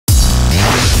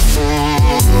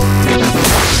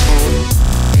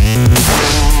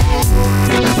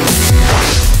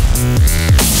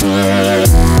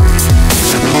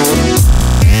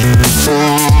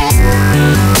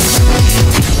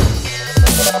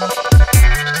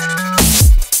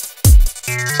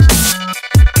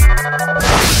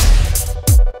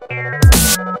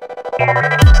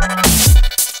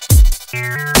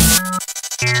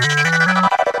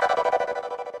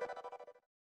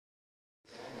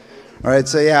All right,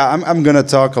 so yeah, I'm going to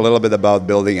talk a little bit about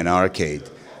building an arcade.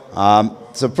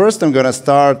 So first I'm going to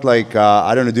start like,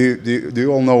 I don't know, do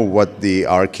you all know what the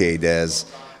arcade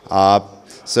is?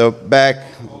 So back,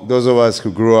 those of us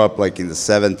who grew up like in the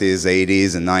 70s,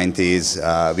 80s, and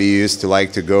 90s, we used to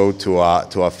like to go to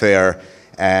a fair,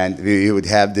 and we would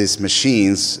have these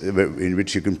machines in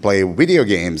which you can play video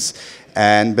games.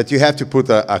 But you have to put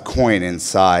a coin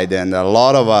inside, and a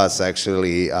lot of us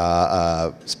actually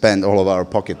spend all of our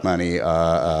pocket money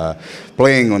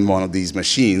playing on one of these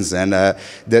machines. And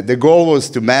the goal was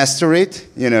to master it,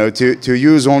 you know, to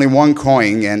use only one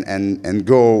coin and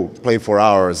go play for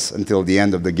hours until the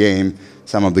end of the game.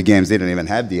 Some of the games didn't even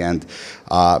have the end,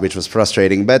 which was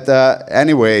frustrating. But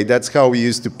anyway, that's how we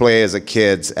used to play as a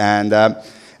kids. And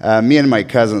me and my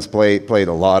cousins played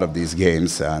a lot of these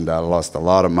games and lost a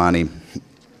lot of money.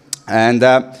 And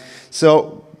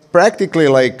so practically,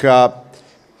 like, all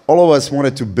of us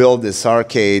wanted to build this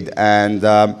arcade, and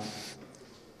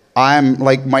I'm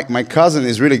like, my cousin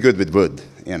is really good with wood.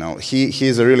 You know,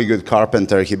 he's a really good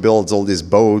carpenter. He builds all these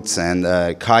boats and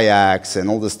kayaks and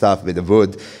all the stuff with the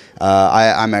wood.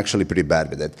 I'm actually pretty bad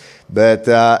with it. But,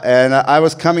 and I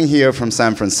was coming here from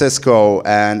San Francisco,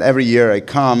 and every year I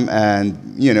come, and,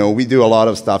 you know, we do a lot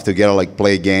of stuff together, like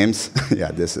play games.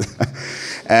 Yeah, this is...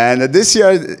 And this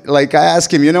year, like, I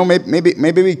asked him, you know,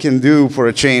 maybe we can do for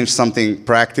a change something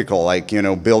practical, like, you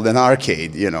know, build an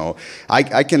arcade, you know.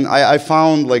 I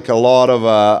found, like, a lot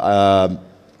of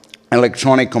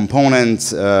electronic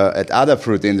components at other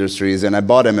fruit industries, and I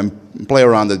bought them and play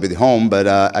around it with home, but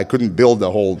I couldn't build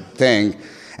the whole thing.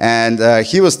 And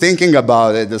he was thinking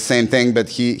about it, the same thing, but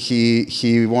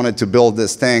he wanted to build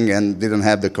this thing and didn't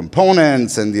have the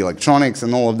components and the electronics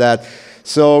and all of that.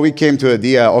 So we came to the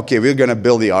idea, okay, we're going to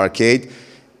build the arcade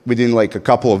within like a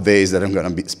couple of days that I'm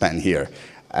going to spend here.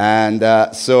 And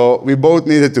so we both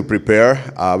needed to prepare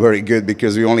very good,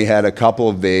 because we only had a couple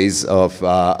of days of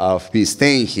me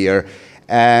staying here.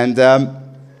 And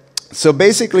so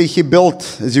basically he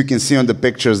built, as you can see on the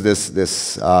pictures,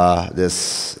 this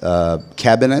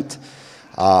cabinet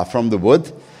from the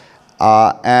wood.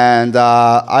 And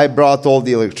I brought all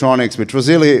the electronics, which was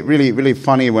really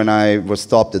funny when I was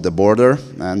stopped at the border,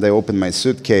 and I opened my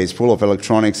suitcase full of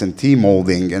electronics and tea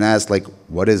molding and asked, like,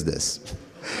 what is this?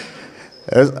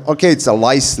 Okay, it's a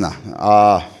Leisner.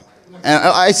 And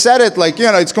I said it like, you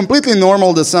know, it's completely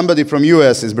normal that somebody from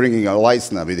US is bringing a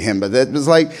Leisner with him, but it was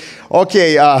like,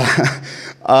 okay,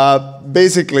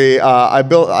 basically,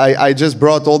 I just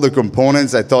brought all the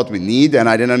components I thought we need, and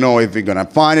I didn't know if we're gonna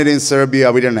find it in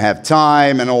Serbia. We didn't have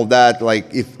time and all that,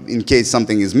 like in case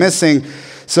something is missing.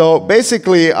 So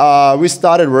basically, we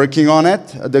started working on it.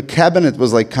 The cabinet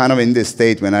was like kind of in this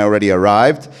state when I already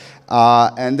arrived.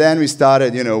 And then we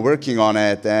started, you know, working on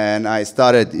it, and I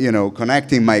started, you know,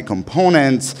 connecting my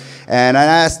components. And I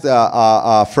asked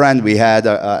a friend we had,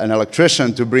 an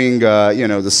electrician, to bring, you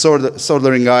know, the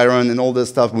soldering iron and all the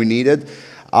stuff we needed.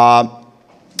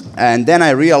 And then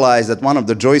I realized that one of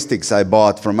the joysticks I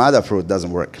bought from Adafruit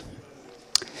doesn't work.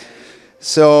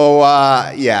 So,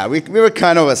 yeah, we were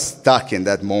kind of stuck in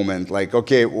that moment, like,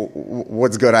 okay,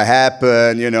 what's going to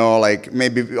happen, you know, like,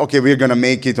 maybe, okay, we're going to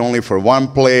make it only for one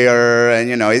player, and,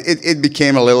 you know, it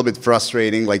became a little bit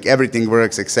frustrating, like, everything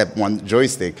works except one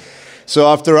joystick. So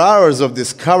after hours of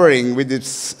discovering, we did,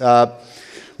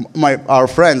 our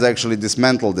friends actually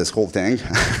dismantled this whole thing.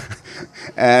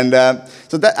 And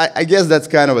so that, I guess that's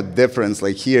kind of a difference.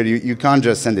 Like here, you can't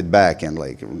just send it back and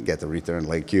like get a return.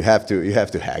 Like you have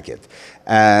to hack it.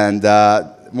 And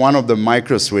one of the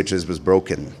micro switches was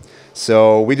broken,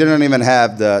 so we didn't even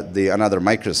have the another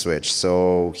micro switch.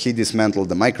 So he dismantled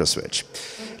the micro switch,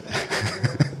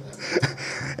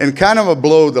 and kind of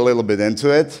blowed a little bit into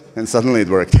it, and suddenly it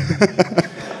worked.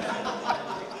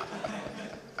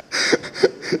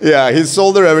 Yeah, he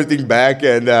soldered everything back,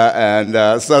 and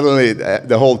suddenly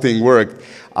the whole thing worked.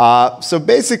 So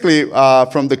basically,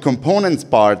 from the components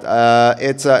part,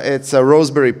 it's a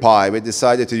Raspberry Pi. We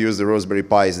decided to use the Raspberry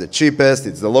Pi. It's the cheapest.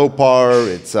 It's the low power.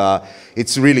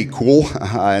 It's really cool,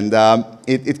 and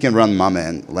it can run Mame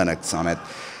and Linux on it.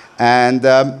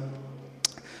 And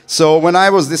so when I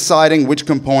was deciding which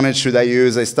components should I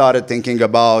use, I started thinking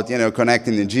about, you know,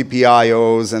 connecting the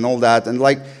GPIOs and all that, and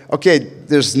like, okay,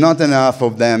 there's not enough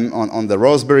of them on the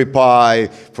Raspberry Pi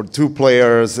for 2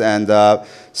 players, and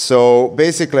so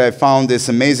basically I found this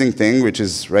amazing thing, which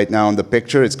is right now in the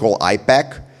picture. It's called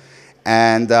iPack,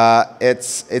 and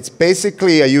it's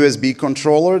basically a USB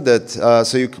controller that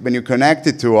so when you connect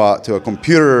it to a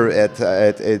computer,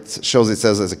 it shows it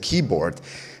as a keyboard.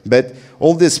 But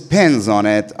all these pins on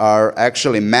it are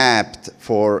actually mapped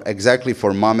exactly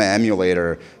for Mame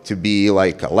emulator to be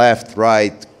like a left,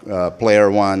 right, player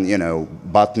one,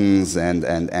 buttons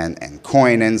and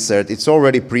coin insert. It's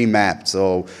already pre-mapped,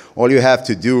 so all you have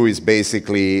to do is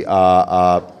basically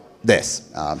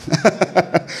this.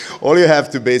 All you have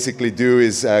to basically do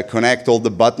is connect all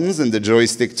the buttons and the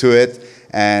joystick to it,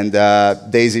 and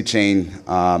daisy chain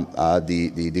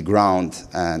the ground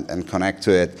and connect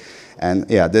to it. And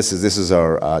yeah, this is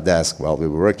our desk while we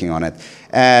were working on it.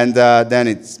 And then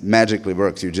it magically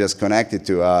works. You just connect it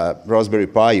to a Raspberry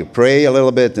Pi, you pray a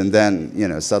little bit, and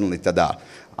then suddenly, ta-da!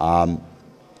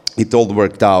 It all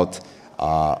worked out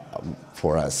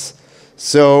for us.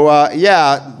 So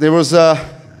yeah, there was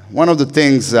one of the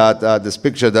things that this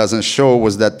picture doesn't show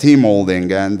was that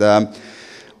T-molding, and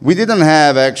we didn't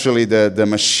have actually the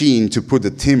machine to put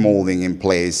the T-molding in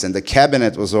place, and the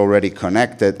cabinet was already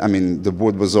connected. I mean, the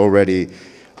wood was already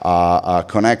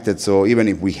connected, so even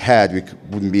if we had, we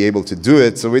wouldn't be able to do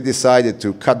it. So we decided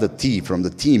to cut the T from the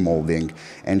T-molding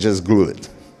and just glue it,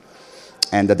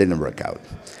 and that didn't work out.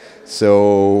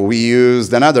 So we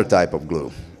used another type of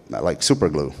glue, like super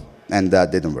glue, and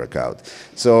that didn't work out.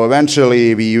 So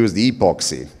eventually we used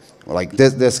epoxy. Like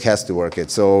this has to work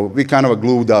it. So we kind of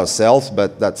glued ourselves,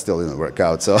 but that still didn't work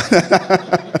out. So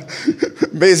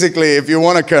basically, if you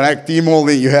want to connect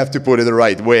T-molding, you have to put it the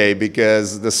right way,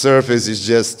 because the surface is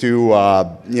just too,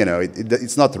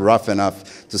 it's not rough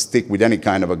enough to stick with any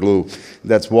kind of a glue.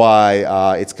 That's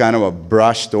why it's kind of a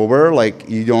brushed over. Like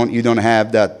you don't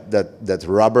have that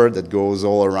rubber that goes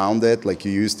all around it like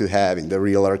you used to have in the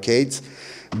real arcades.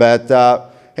 But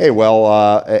hey,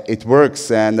 well, it works,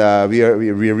 and we're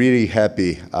really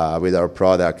happy with our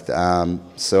product.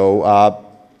 So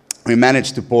we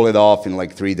managed to pull it off in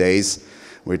like 3 days,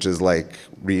 which is like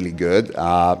really good.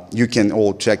 You can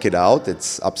all check it out.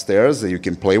 It's upstairs. You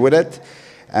can play with it.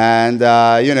 And,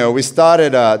 we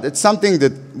started, it's something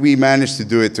that we managed to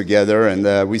do it together,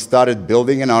 and we started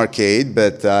building an arcade,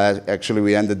 but actually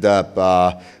we ended up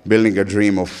building a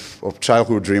dream of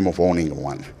childhood dream of owning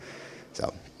one.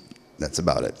 So that's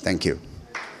about it. Thank you.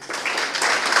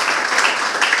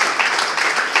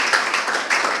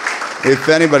 If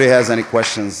anybody has any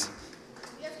questions.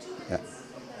 We have 2 minutes.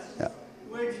 Yeah.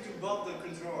 Where did you buy the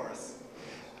controllers?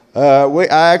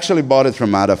 I actually bought it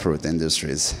from Adafruit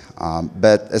Industries.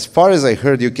 But as far as I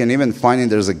heard, you can even find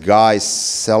it. There's a guy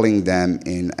selling them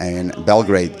in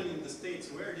Belgrade. Even in the States,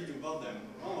 where did you buy them?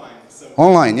 Online. So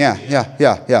Online, yeah.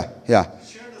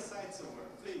 share the site somewhere,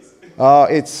 please.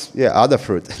 It's,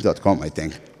 adafruit.com, I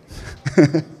think.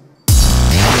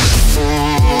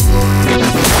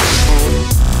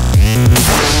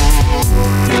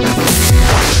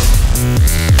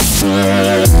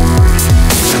 Yeah.